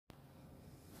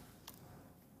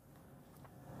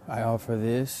I offer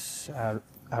this out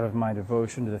of my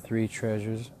devotion to the three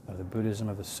treasures of the Buddhism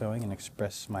of the sowing and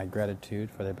express my gratitude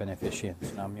for their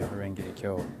beneficence. Nam-myoho Renge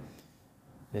Kyo.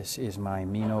 This is my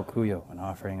Mino Kuyo, an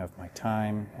offering of my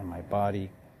time and my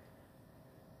body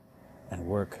and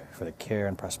work for the care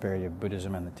and prosperity of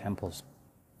Buddhism and the temples.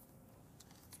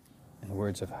 In the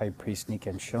words of High Priest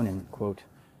Nikken Shonin, quote,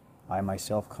 I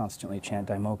myself constantly chant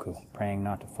Daimoku, praying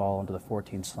not to fall into the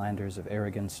 14 slanders of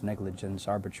arrogance, negligence,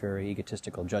 arbitrary,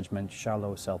 egotistical judgment,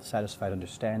 shallow, self-satisfied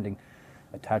understanding,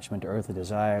 attachment to earthly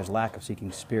desires, lack of seeking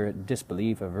spirit,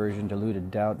 disbelief, aversion,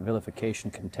 deluded doubt,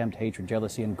 vilification, contempt, hatred,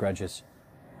 jealousy, and grudges,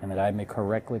 and that I may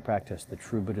correctly practice the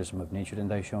true Buddhism of Nichiren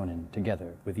Daishonin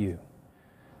together with you.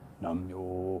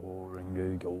 Nam-myoho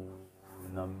Renge Kyo,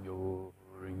 Nam-myoho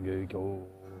Renge Kyo,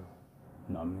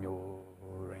 Nam-myoho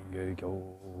Renge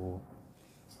Kyo.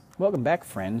 Welcome back,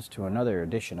 friends, to another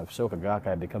edition of Soka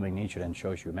Gakkai Becoming Nichiren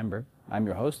Shoshu Member. I'm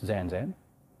your host, Zanzan.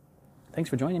 Thanks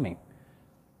for joining me.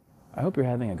 I hope you're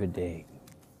having a good day.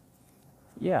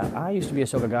 Yeah, I used to be a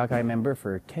Soka Gakkai member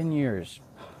for 10 years.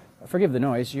 Forgive the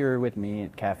noise, you're with me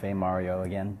at Cafe Mario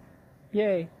again.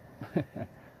 Yay!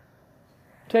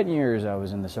 10 years I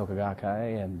was in the Soka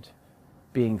Gakkai and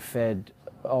being fed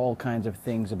all kinds of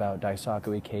things about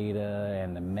Daisaku Ikeda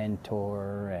and the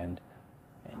mentor and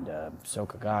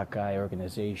Soka Gakkai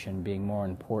organization being more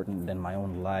important than my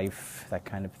own life, that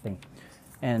kind of thing.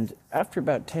 And after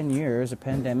about 10 years, a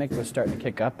pandemic was starting to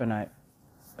kick up, and I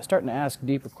was starting to ask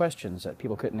deeper questions that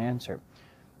people couldn't answer.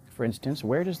 For instance,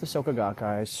 where does the Soka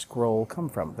Gakkai scroll come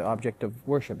from? The object of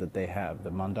worship that they have, the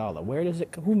mandala. Where does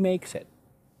it? Who makes it?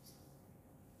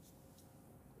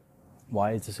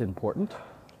 Why is this important?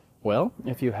 Well,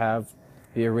 if you have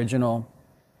the original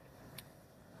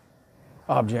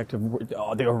object of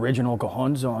the original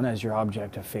Gohonzon as your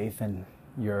object of faith, and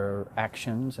your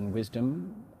actions and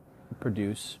wisdom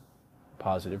produce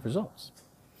positive results.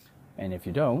 And if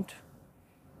you don't,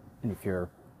 and if your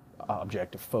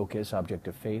object of focus, object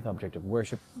of faith, object of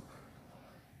worship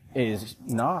is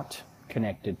not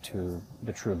connected to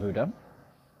the true Buddha,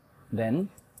 then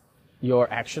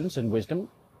your actions and wisdom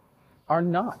are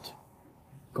not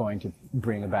going to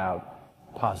bring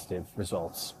about positive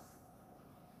results.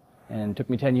 And it took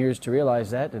me 10 years to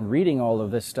realize that, and reading all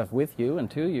of this stuff with you and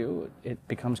to you, it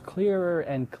becomes clearer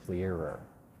and clearer,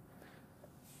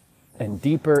 and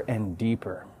deeper and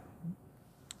deeper.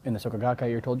 In the Soka Gakkai,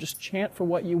 you're told, just chant for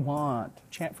what you want,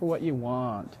 chant for what you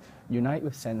want, unite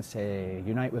with Sensei,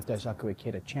 unite with Daisaku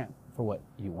Ikeda, chant for what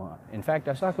you want. In fact,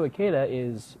 Daisaku Ikeda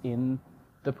is in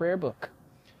the prayer book.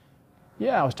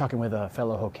 Yeah, I was talking with a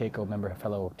fellow Hokkeko member, a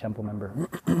fellow temple member,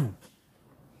 and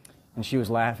she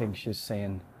was laughing. She was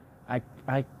saying,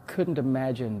 I couldn't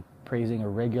imagine praising a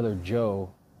regular Joe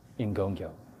in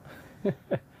Gongyo.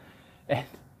 And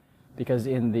because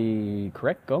in the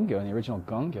correct Gongyo, in the original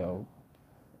Gongyo,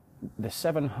 the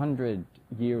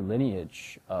 700-year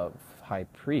lineage of high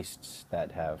priests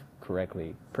that have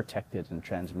correctly protected and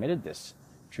transmitted this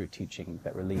true teaching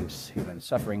that relieves human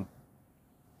suffering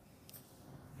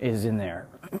is in there.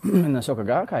 In the Soka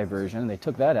Gakkai version, they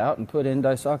took that out and put in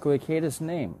Daisaku Ikeda's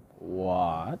name.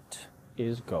 What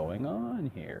is going on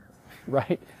here?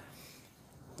 Right?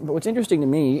 But what's interesting to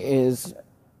me is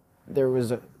there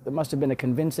must have been a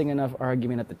convincing enough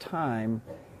argument at the time,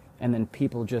 and then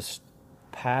people just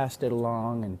passed it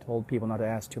along and told people not to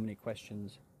ask too many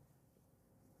questions.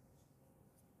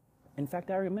 In fact,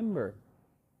 I remember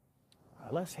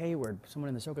Les Hayward, someone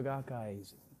in the Soka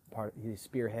Gakkai, he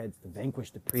spearheads the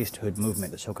Vanquish the Priesthood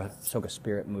movement, the Soka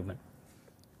Spirit movement.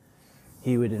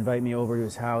 He would invite me over to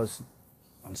his house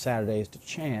on Saturdays to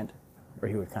chant, or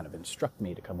he would kind of instruct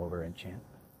me to come over and chant.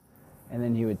 And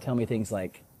then he would tell me things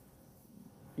like,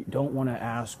 you don't want to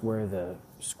ask where the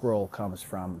scroll comes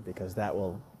from, because that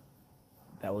will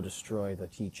destroy the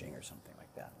teaching, or something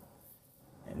like that.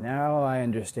 And now I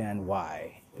understand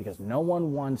why. Because no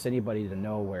one wants anybody to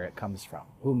know where it comes from,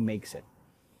 who makes it.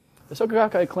 The Soka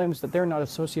Gakkai claims that they're not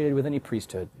associated with any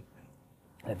priesthood,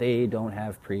 that they don't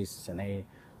have priests and they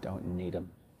don't need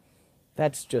them.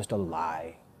 That's just a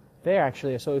lie. They're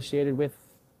actually associated with,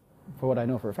 for what I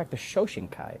know for a fact, the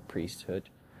Shoshinkai priesthood,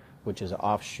 which is an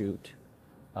offshoot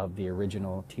of the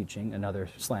original teaching, another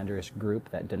slanderous group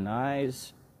that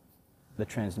denies the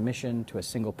transmission to a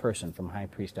single person from high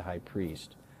priest to high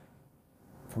priest.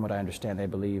 From what I understand, they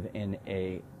believe in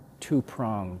a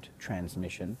two-pronged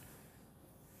transmission.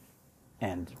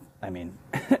 And, I mean,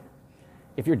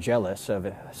 if you're jealous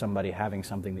of somebody having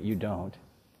something that you don't,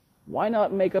 why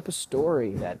not make up a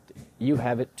story that you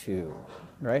have it too,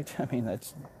 right? I mean,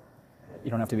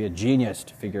 you don't have to be a genius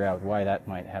to figure out why that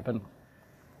might happen.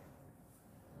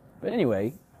 But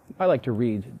anyway, I like to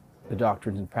read the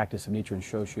doctrines and practice of Nichiren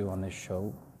Shoshu on this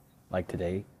show, like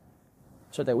today,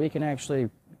 so that we can actually,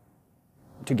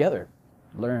 together,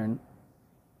 learn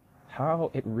how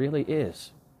it really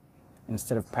is,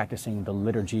 instead of practicing the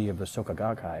liturgy of the Soka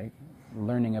Gakkai,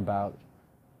 learning about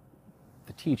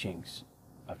the teachings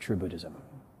of true Buddhism.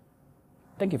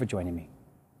 Thank you for joining me.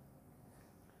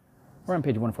 We're on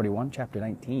page 141, chapter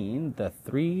 19, the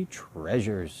three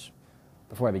treasures.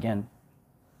 Before I begin,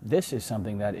 this is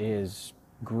something that is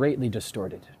greatly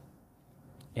distorted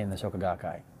in the Soka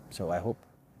Gakkai, so I hope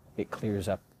it clears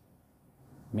up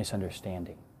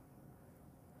misunderstanding.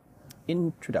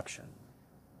 Introduction.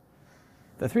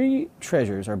 The three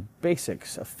treasures are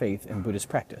basics of faith and Buddhist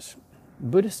practice.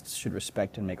 Buddhists should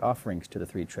respect and make offerings to the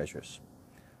three treasures.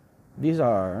 These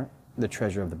are the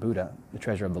treasure of the Buddha, the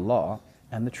treasure of the law,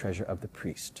 and the treasure of the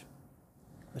priest.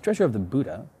 The treasure of the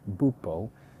Buddha,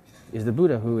 Bupo, is the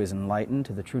Buddha who is enlightened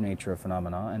to the true nature of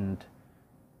phenomena and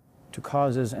to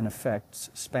causes and effects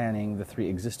spanning the three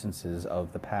existences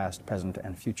of the past, present,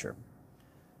 and future.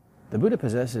 The Buddha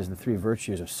possesses the three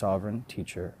virtues of sovereign,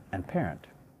 teacher, and parent.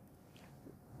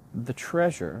 The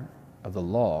treasure of the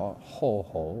law,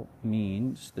 Ho-Ho,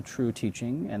 means the true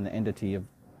teaching and the entity of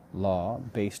law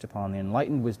based upon the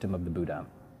enlightened wisdom of the Buddha.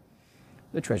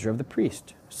 The treasure of the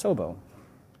priest, Sobo,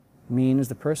 means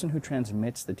the person who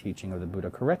transmits the teaching of the Buddha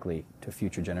correctly to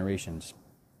future generations.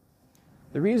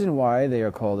 The reason why they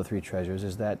are called the three treasures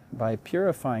is that by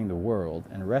purifying the world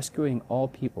and rescuing all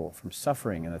people from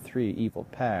suffering in the three evil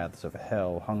paths of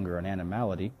hell, hunger, and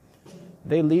animality,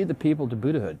 they lead the people to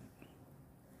Buddhahood.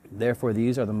 Therefore,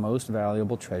 these are the most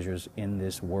valuable treasures in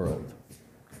this world.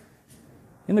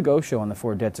 In the Gosho on the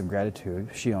Four Debts of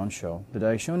Gratitude, Shion-sho, the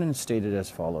Daishonin stated as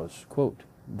follows, quote,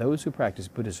 "Those who practice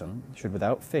Buddhism should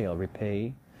without fail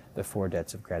repay the four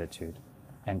debts of gratitude."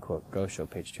 End quote. Gosho,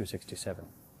 page 267.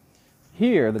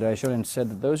 Here, the Daishonin said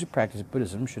that those who practice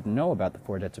Buddhism should know about the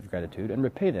four debts of gratitude and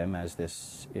repay them, as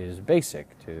this is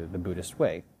basic to the Buddhist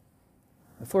way.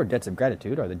 The four debts of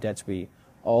gratitude are the debts we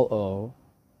all owe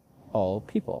all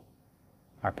people,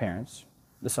 our parents,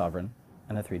 the sovereign,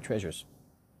 and the three treasures.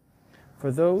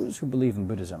 For those who believe in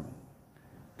Buddhism,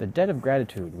 the debt of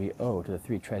gratitude we owe to the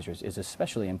three treasures is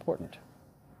especially important.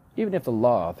 Even if the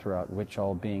law throughout which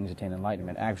all beings attain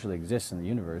enlightenment actually exists in the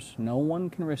universe, no one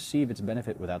can receive its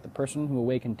benefit without the person who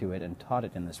awakened to it and taught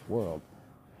it in this world.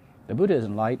 The Buddha is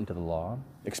enlightened to the law,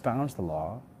 expounds the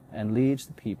law, and leads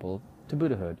the people to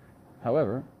Buddhahood.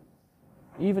 However,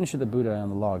 even should the Buddha and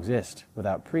the law exist,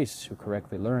 without priests who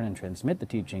correctly learn and transmit the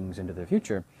teachings into the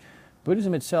future,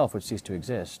 Buddhism itself would cease to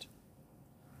exist.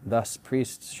 Thus,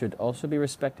 priests should also be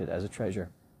respected as a treasure.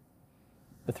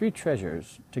 The three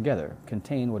treasures, together,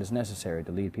 contain what is necessary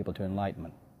to lead people to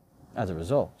enlightenment. As a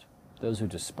result, those who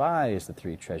despise the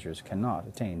three treasures cannot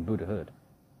attain Buddhahood.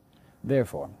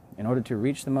 Therefore, in order to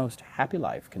reach the most happy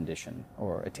life condition,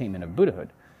 or attainment of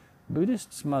Buddhahood,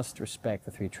 Buddhists must respect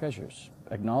the three treasures,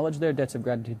 acknowledge their debts of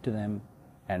gratitude to them,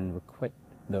 and requite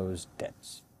those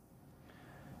debts.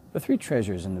 The three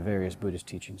treasures in the various Buddhist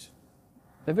teachings.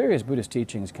 The various Buddhist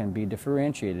teachings can be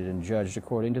differentiated and judged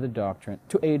according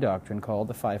to a doctrine called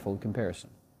the fivefold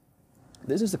comparison.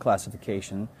 This is a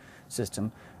classification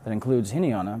system that includes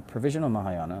Hinayana, Provisional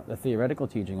Mahayana, the theoretical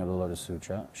teaching of the Lotus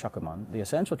Sutra, Shakyamuni, the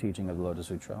essential teaching of the Lotus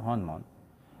Sutra, Honmon,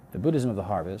 the Buddhism of the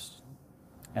harvest,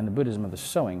 and the Buddhism of the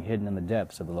sowing hidden in the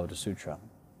depths of the Lotus Sutra.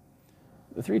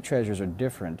 The three treasures are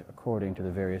different according to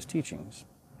the various teachings.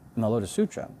 In the Lotus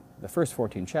Sutra, the first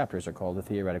 14 chapters are called the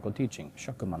theoretical teaching,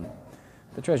 Shakyamuni.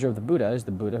 The treasure of the Buddha is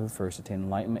the Buddha who first attained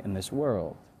enlightenment in this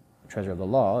world. The treasure of the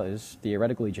law is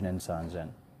theoretical Ichinen Sanzen.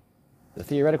 The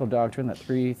theoretical doctrine that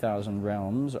 3,000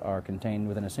 realms are contained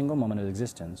within a single moment of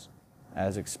existence,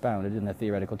 as expounded in the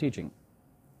theoretical teaching.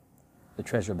 The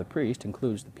treasure of the priest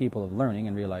includes the people of learning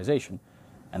and realization,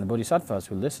 and the bodhisattvas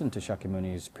who listen to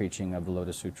Shakyamuni's preaching of the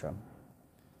Lotus Sutra.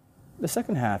 The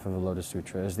second half of the Lotus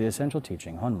Sutra is the essential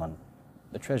teaching, Honmon.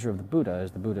 The treasure of the Buddha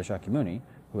is the Buddha Shakyamuni,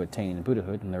 who attained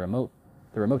Buddhahood in the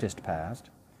remotest past.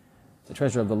 The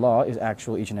treasure of the law is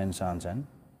actual Ichinen Sanzen.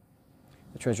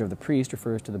 The treasure of the priest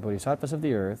refers to the bodhisattvas of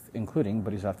the earth, including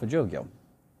Bodhisattva Jogyo.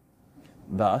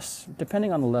 Thus,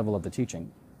 depending on the level of the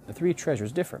teaching, the three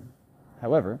treasures differ.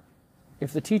 However,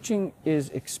 if the teaching is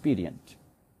expedient,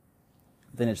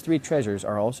 then its three treasures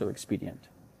are also expedient.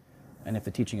 And if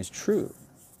the teaching is true,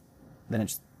 then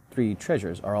its three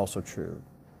treasures are also true.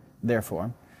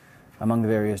 Therefore, among the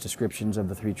various descriptions of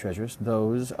the three treasures,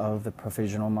 those of the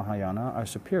Provisional Mahayana are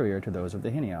superior to those of the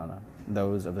Hinayana.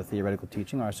 Those of the theoretical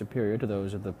teaching are superior to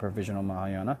those of the Provisional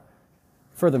Mahayana.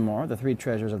 Furthermore, the three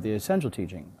treasures of the essential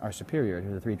teaching are superior to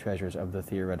the three treasures of the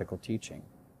theoretical teaching.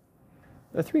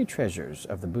 The three treasures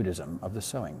of the Buddhism of the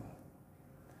sowing.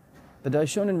 The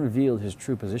Daishonin revealed his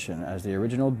true position as the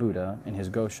original Buddha in his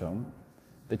Gosho,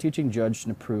 the teaching judged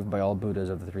and approved by all Buddhas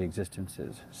of the three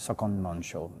existences, Sakon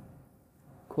Mansho.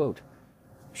 Quote,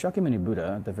 Shakyamuni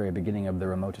Buddha, at the very beginning of the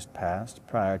remotest past,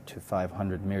 prior to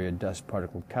 500 myriad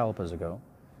dust-particled kalpas ago,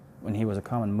 when he was a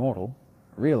common mortal,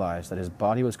 realized that his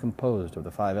body was composed of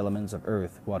the 5 elements of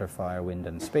earth, water, fire, wind,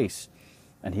 and space,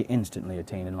 and he instantly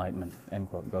attained enlightenment. End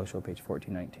quote. Gosho, page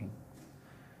 1419.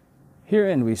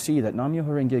 Herein we see that Nam-myoho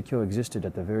Renge Kyo existed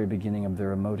at the very beginning of the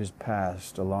remotest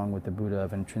past, along with the Buddha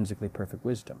of intrinsically perfect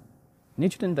wisdom.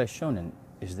 Nichiren Daishonin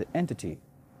is the entity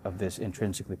of this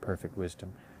intrinsically perfect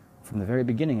wisdom from the very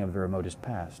beginning of the remotest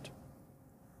past.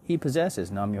 He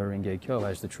possesses Nam-myoho Renge Kyo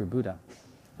as the true Buddha.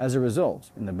 As a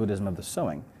result, in the Buddhism of the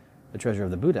sowing, the treasure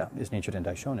of the Buddha is Nichiren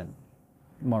Daishonin.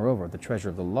 Moreover, the treasure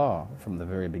of the law from the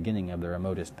very beginning of the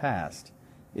remotest past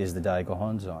is the Daigo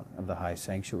Honzon of the high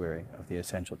sanctuary of the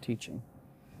essential teaching.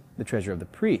 The treasure of the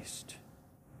priest,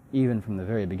 even from the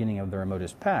very beginning of the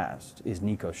remotest past, is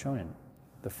Nikko Shonin,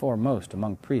 the foremost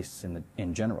among priests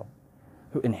in general,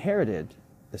 who inherited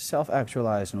the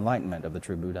self-actualized enlightenment of the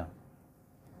true Buddha.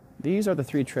 These are the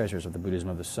 3 treasures of the Buddhism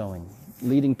of the sowing,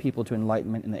 leading people to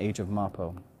enlightenment in the age of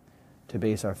Mappo. To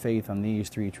base our faith on these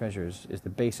 3 treasures is the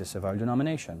basis of our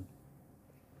denomination.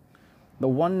 The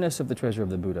oneness of the treasure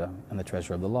of the Buddha and the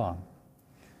treasure of the law.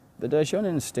 The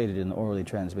Daishonin stated in the orally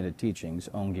transmitted teachings,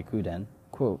 Ongikuden,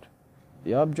 quote,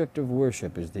 the object of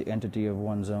worship is the entity of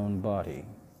one's own body,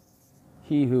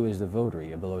 he who is the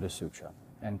votary of the Lotus Sutra,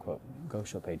 end quote.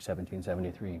 Gosho, page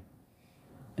 1773.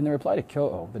 In the reply to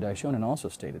Kyo-o, the Daishonin also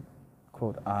stated,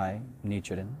 quote, I,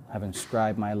 Nichiren, have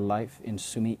inscribed my life in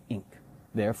Sumi ink.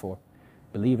 Therefore,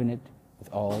 believe in it with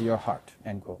all your heart,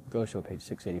 end quote. Gosho, page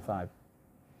 685.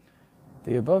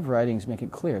 The above writings make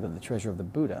it clear that the treasure of the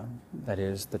Buddha, that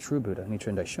is, the true Buddha,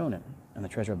 Nichiren Daishonin, and the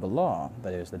treasure of the law,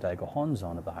 that is, the Daigo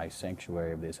Honzon of the high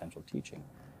sanctuary of the essential teaching,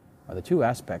 are the 2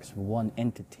 aspects of one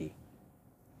entity.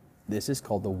 This is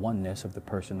called the oneness of the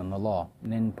person and the law,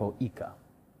 Nenpo Ika.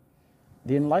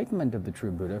 The enlightenment of the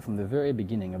true Buddha from the very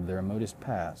beginning of the remotest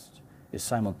past is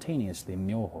simultaneously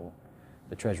Myoho,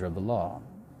 the treasure of the law,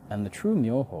 and the true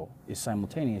Myoho is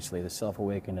simultaneously the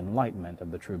self-awakened enlightenment of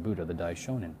the true Buddha, the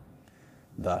Daishonin.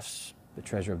 Thus, the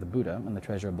treasure of the Buddha and the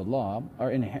treasure of the law are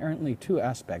inherently 2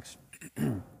 aspects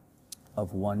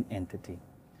of one entity.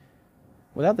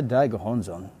 Without the Daigo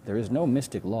Honzon, there is no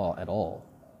mystic law at all,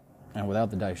 and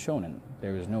without the Daishonin,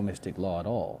 there is no mystic law at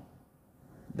all.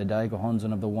 The Daigo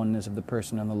Honzon of the oneness of the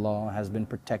person and the law has been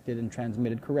protected and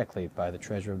transmitted correctly by the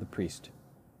treasure of the priest.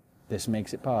 This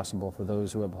makes it possible for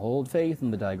those who uphold faith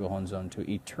in the Daigo Honzon to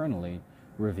eternally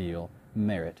reveal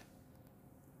merit.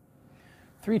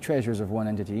 3 treasures of one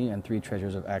entity and 3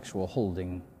 treasures of actual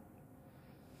holding.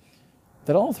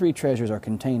 That all 3 treasures are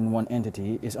contained in one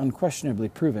entity is unquestionably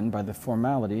proven by the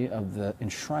formality of the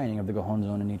enshrining of the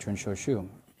Gohonzon in Nichiren Shoshu.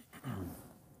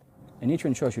 In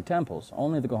Nichiren Shoshu temples,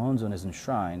 only the Gohonzon is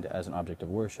enshrined as an object of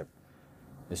worship.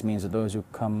 This means that those who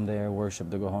come there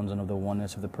worship the Gohonzon of the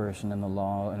oneness of the person and the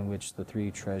law in which the 3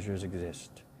 treasures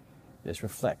exist. This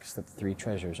reflects that the 3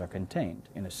 treasures are contained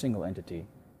in a single entity,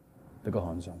 the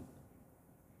Gohonzon.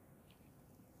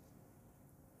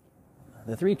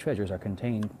 The 3 treasures are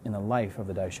contained in the life of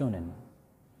the Daishonin.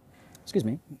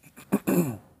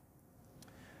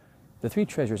 The 3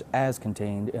 treasures as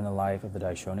contained in the life of the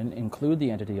Daishonin include the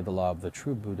entity of the law of the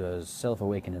true Buddha's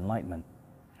self-awakened enlightenment.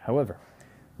 However,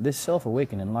 this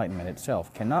self-awakened enlightenment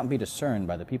itself cannot be discerned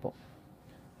by the people.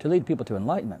 To lead people to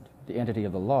enlightenment, the entity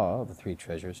of the law of the 3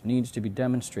 treasures needs to be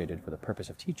demonstrated for the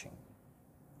purpose of teaching.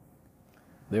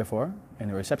 Therefore, in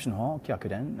the reception hall,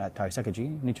 Kyakuden, at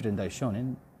Taisakaji, Nichiren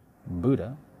Daishonin,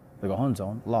 Buddha, the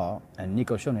Gohonzon, law, and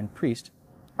Nikko Shonin, priest,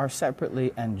 are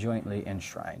separately and jointly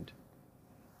enshrined.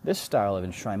 This style of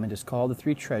enshrinement is called the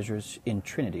 3 treasures in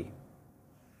Trinity.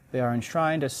 They are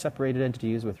enshrined as separated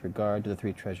entities with regard to the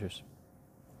 3 treasures.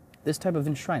 This type of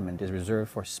enshrinement is reserved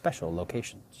for special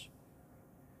locations.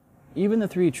 Even the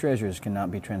 3 treasures cannot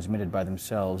be transmitted by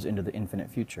themselves into the infinite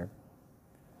future.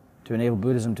 To enable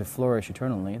Buddhism to flourish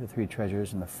eternally, the 3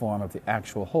 treasures in the form of the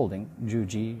actual holding,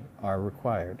 Juji, are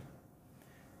required.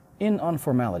 In On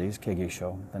Formalities,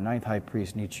 Keigisho, the 9th High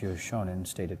Priest Nichiyo Shonin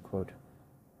stated, quote,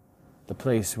 the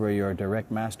place where your direct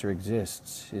master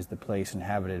exists is the place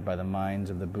inhabited by the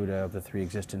minds of the Buddha of the 3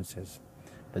 existences,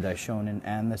 the Daishonin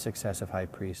and the successive high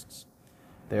priests.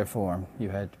 Therefore, you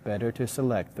had better to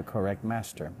select the correct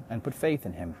master and put faith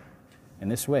in him. In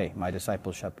this way, my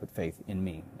disciples shall put faith in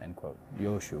me, end quote.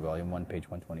 Yoshu, Volume 1, page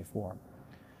 124.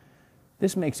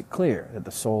 This makes it clear that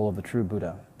the soul of the true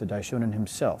Buddha, the Daishonin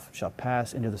himself, shall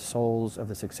pass into the souls of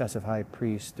the successive high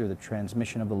priests through the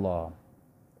transmission of the law.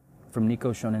 from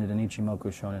Nikko Shonen to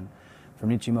Nichimoku Shonen, from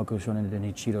Nichimoku Shonen to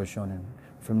Nichiro Shonen,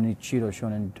 from Nichiro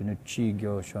Shonen to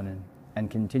Nichigyo Shonen, and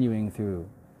continuing through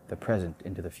the present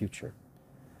into the future.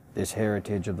 This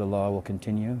heritage of the law will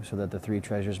continue so that the three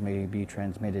treasures may be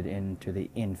transmitted into the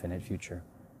infinite future.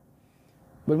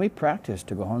 When we practice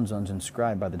to Gohonzons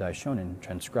inscribed by the Daishonin,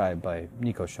 transcribed by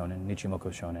Nikko Shonen,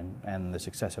 Nichimoku Shonen, and the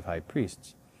successive high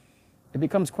priests, it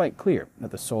becomes quite clear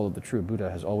that the soul of the true Buddha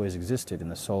has always existed in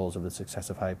the souls of the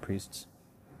successive high priests.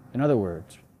 In other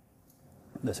words,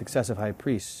 the successive high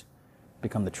priests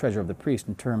become the treasure of the priest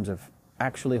in terms of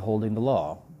actually holding the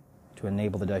law to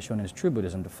enable the Daishonin's true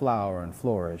Buddhism to flower and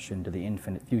flourish into the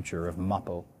infinite future of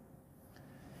Mappo.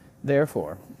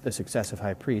 Therefore, the successive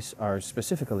high priests are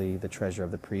specifically the treasure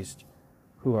of the priest,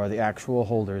 who are the actual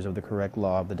holders of the correct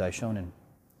law of the Daishonin.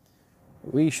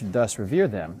 We should thus revere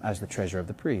them as the treasure of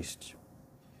the priest.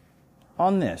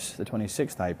 On this, the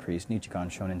 26th high priest, Nichikan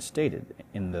Shonin, stated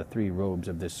in the three robes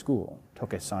of this school,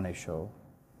 Tokesane Sho,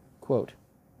 quote,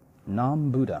 Nam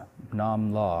Buddha,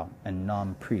 Nam Law, and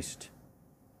Nam Priest.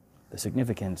 The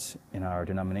significance in our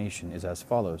denomination is as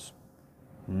follows.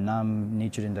 Nam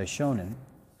Nichiren Daishonin,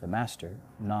 the master.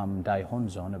 Nam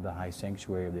Daihonzon of the high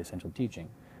sanctuary of the essential teaching.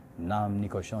 Nam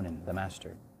Nikko Shonin, the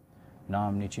master.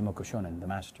 Nam Nichimoku Shonin, the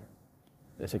master.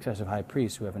 The successive high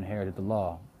priests who have inherited the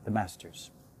law, the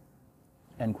masters.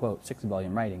 End quote.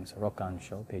 6th-volume writings, Rokkan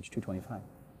Sho, page 225.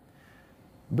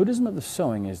 Buddhism of the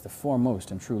sowing is the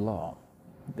foremost and true law.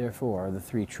 Therefore, the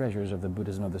three treasures of the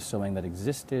Buddhism of the sowing that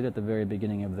existed at the very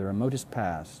beginning of the remotest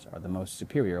past are the most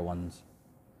superior ones.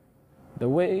 The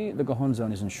way the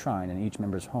Gohonzon is enshrined in each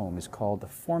member's home is called the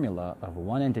formula of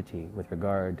one entity with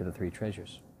regard to the three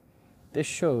treasures. This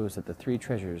shows that the three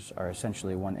treasures are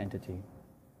essentially one entity.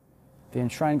 The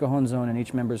enshrined Gohonzon in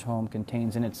each member's home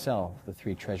contains in itself the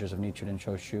three treasures of Nichiren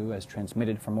Shoshu as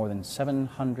transmitted for more than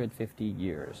 750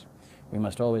 years. We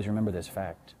must always remember this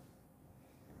fact.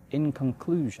 In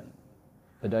conclusion,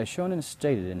 the Daishonin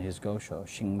stated in his Gosho,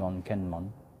 Shingon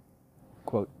Kenmon,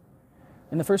 quote,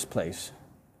 in the first place,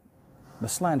 the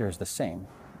slander is the same,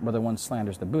 whether one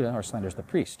slanders the Buddha or slanders the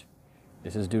priest.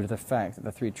 This is due to the fact that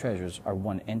the three treasures are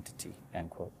one entity, end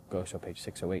quote, Gosho, page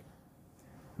 608.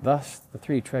 Thus, the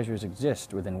three treasures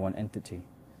exist within one entity.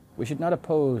 We should not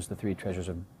oppose the three treasures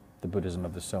of the Buddhism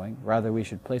of the sowing. Rather, we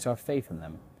should place our faith in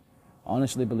them.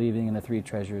 Honestly believing in the three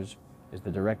treasures is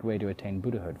the direct way to attain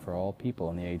Buddhahood for all people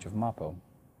in the age of Mappo.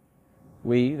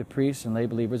 We, the priests and lay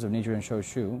believers of Nichiren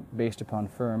Shoshu, based upon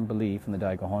firm belief in the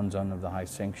Daigohonzon of the high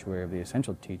sanctuary of the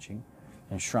essential teaching,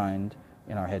 enshrined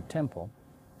in our head temple,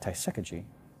 Taisekaji,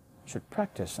 should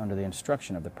practice under the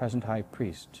instruction of the present high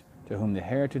priest, to whom the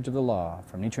heritage of the law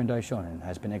from Nichiren Daishonin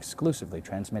has been exclusively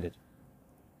transmitted.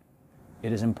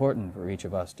 It is important for each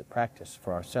of us to practice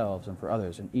for ourselves and for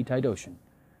others in Itai Doshin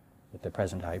with the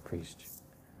present high priest.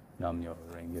 Nam-myo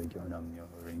renge-kyo, Nam-myo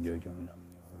renge-kyo,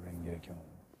 Nam-myo renge-kyo.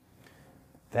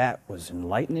 That was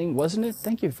enlightening, wasn't it?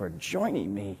 Thank you for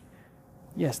joining me.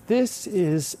 Yes, this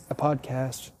is a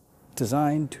podcast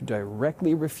designed to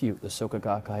directly refute the Soka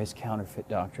Gakkai's counterfeit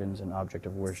doctrines and object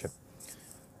of worship,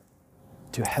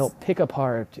 to help pick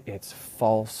apart its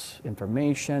false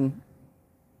information,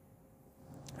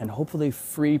 and hopefully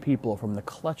free people from the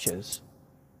clutches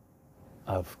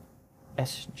of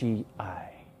SGI.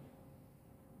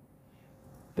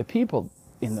 The people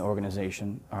in the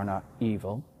organization are not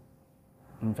evil.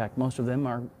 In fact, most of them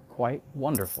are quite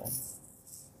wonderful.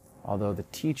 Although the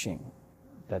teaching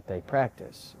that they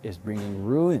practice is bringing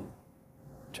ruin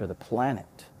to the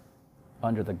planet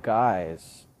under the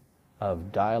guise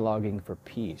of dialoguing for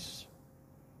peace.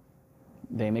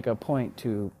 They make a point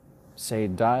to say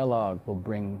dialogue will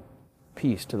bring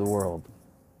peace to the world.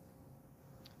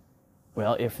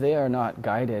 Well, if they are not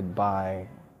guided by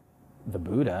the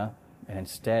Buddha, and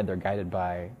instead they're guided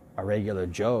by a regular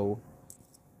Joe,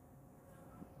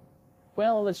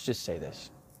 well, let's just say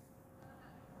this.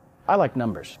 I like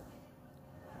numbers.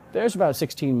 There's about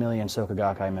 16 million Soka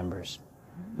Gakkai members.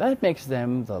 That makes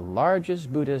them the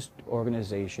largest Buddhist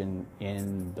organization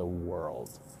in the world.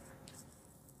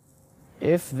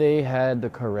 If they had the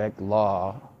correct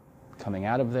law coming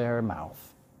out of their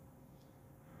mouth,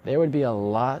 there would be a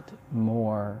lot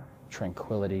more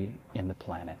tranquility in the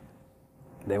planet.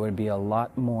 There would be a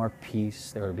lot more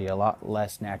peace. There would be a lot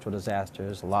less natural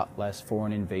disasters, a lot less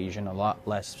foreign invasion, a lot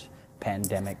less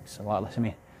pandemics, a lot less...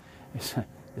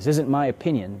 this isn't my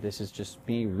opinion. This is just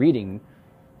me reading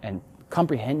and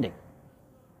comprehending.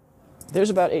 There's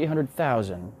about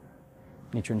 800,000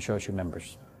 Nichiren Shoshu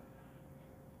members.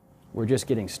 We're just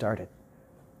getting started.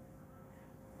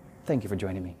 Thank you for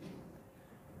joining me.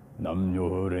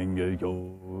 Nam-myo renge-kyo,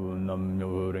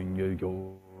 Nam-myo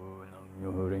renge-kyo,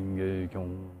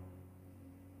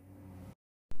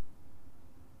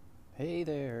 Hey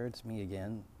there, it's me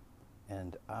again,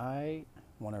 and I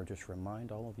want to just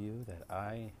remind all of you that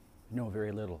I know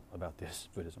very little about this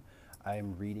Buddhism.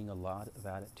 I'm reading a lot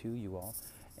about it to you all,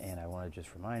 and I want to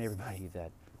just remind everybody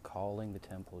that calling the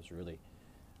temple is really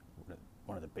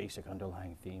one of the basic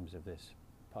underlying themes of this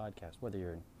podcast. Whether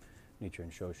you're in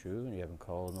Nichiren Shoshu and you haven't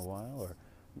called in a while, or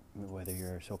whether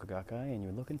you're a Soka Gakkai and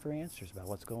you're looking for answers about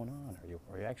what's going on,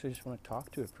 or you actually just want to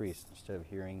talk to a priest instead of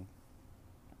hearing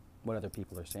what other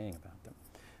people are saying about them.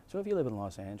 So if you live in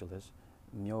Los Angeles,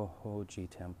 Myohoji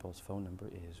Temple's phone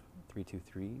number is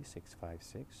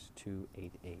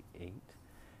 323-656-2888.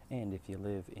 And if you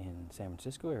live in San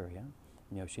Francisco area,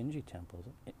 Myoshinji Temple's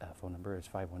phone number is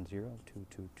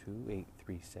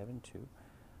 510-222-8372.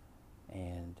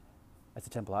 And that's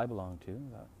the temple I belong to.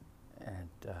 And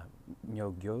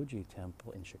Myogyoji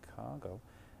Temple in Chicago,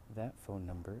 that phone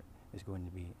number is going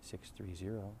to be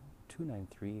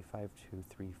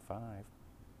 630-293-5235.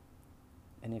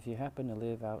 And if you happen to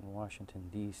live out in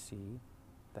Washington, D.C.,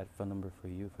 that phone number for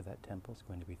you for that temple is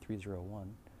going to be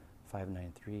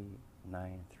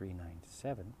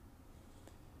 301-593-9397.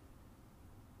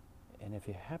 And if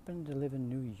you happen to live in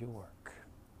New York,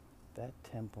 that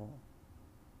temple,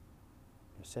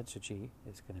 Setsuji,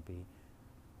 is going to be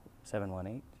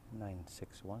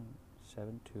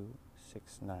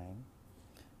 718-961-7269.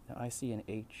 Now I see an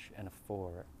H and a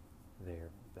 4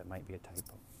 there. That might be a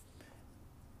typo.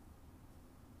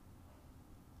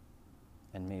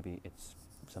 And maybe it's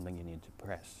something you need to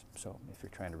press. So if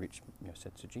you're trying to reach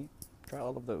Myosetsuji, try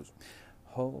all of those.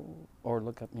 Or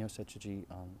look up Myosetsuji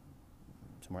on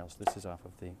somewhere else. This is off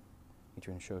of the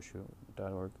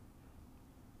nichirenshoshu.org.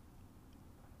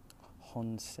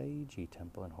 Honseiji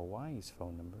Temple in Hawaii's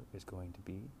phone number is going to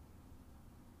be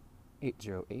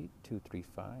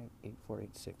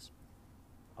 808-235-8486.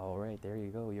 All right, there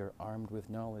you go. You're armed with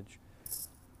knowledge.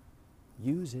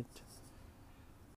 Use it.